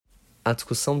A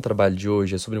discussão do trabalho de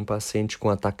hoje é sobre um paciente com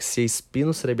ataxia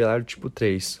espinocerebelar tipo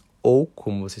 3, ou,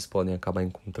 como vocês podem acabar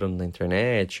encontrando na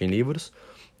internet, em livros,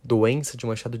 doença de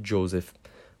Machado-Joseph.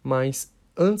 Mas,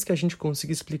 antes que a gente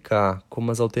consiga explicar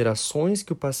como as alterações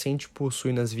que o paciente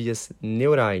possui nas vias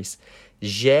neurais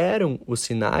geram os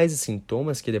sinais e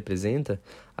sintomas que ele apresenta,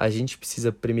 a gente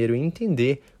precisa primeiro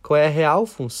entender qual é a real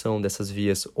função dessas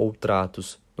vias ou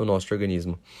tratos no nosso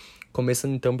organismo.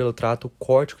 Começando então pelo trato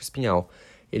córtico-espinhal.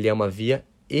 Ele é uma via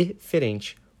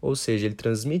eferente, ou seja, ele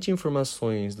transmite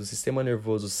informações do sistema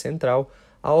nervoso central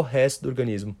ao resto do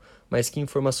organismo. Mas que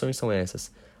informações são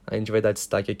essas? A gente vai dar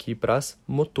destaque aqui para as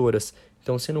motoras.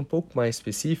 Então, sendo um pouco mais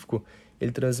específico,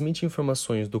 ele transmite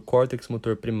informações do córtex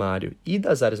motor primário e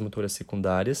das áreas motoras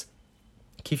secundárias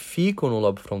que ficam no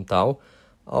lobo frontal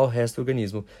ao resto do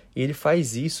organismo. E ele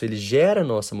faz isso, ele gera a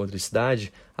nossa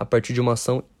motricidade a partir de uma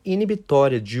ação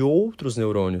inibitória de outros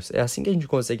neurônios. É assim que a gente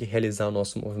consegue realizar o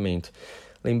nosso movimento.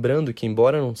 Lembrando que,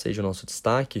 embora não seja o nosso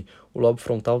destaque, o lobo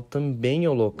frontal também é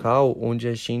o local onde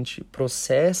a gente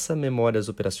processa memórias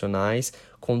operacionais,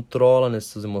 controla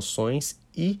nossas emoções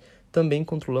e também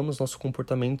controlamos nosso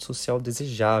comportamento social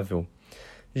desejável.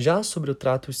 Já sobre o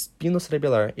trato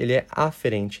espinocerebelar, ele é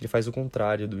aferente, ele faz o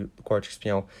contrário do córtex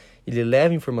espinhal. Ele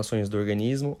leva informações do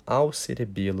organismo ao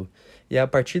cerebelo. E é a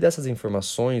partir dessas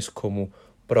informações, como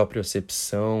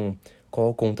propriocepção,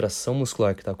 qual contração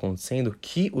muscular que está acontecendo,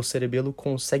 que o cerebelo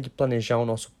consegue planejar o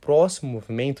nosso próximo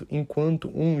movimento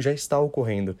enquanto um já está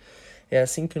ocorrendo. É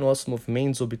assim que nossos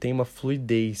movimentos obtêm uma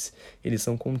fluidez, eles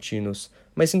são contínuos.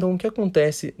 Mas então o que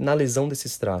acontece na lesão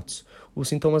desses tratos? Os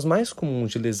sintomas mais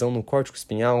comuns de lesão no córtex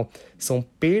espinhal são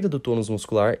perda do tônus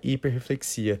muscular e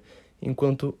hiperreflexia,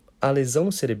 enquanto a lesão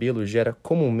no cerebelo gera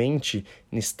comumente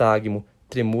nistagmo,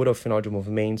 tremor ao final de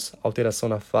movimentos, alteração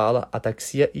na fala,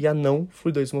 ataxia e a não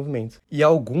fluidez do movimento. E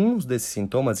alguns desses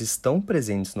sintomas estão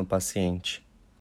presentes no paciente.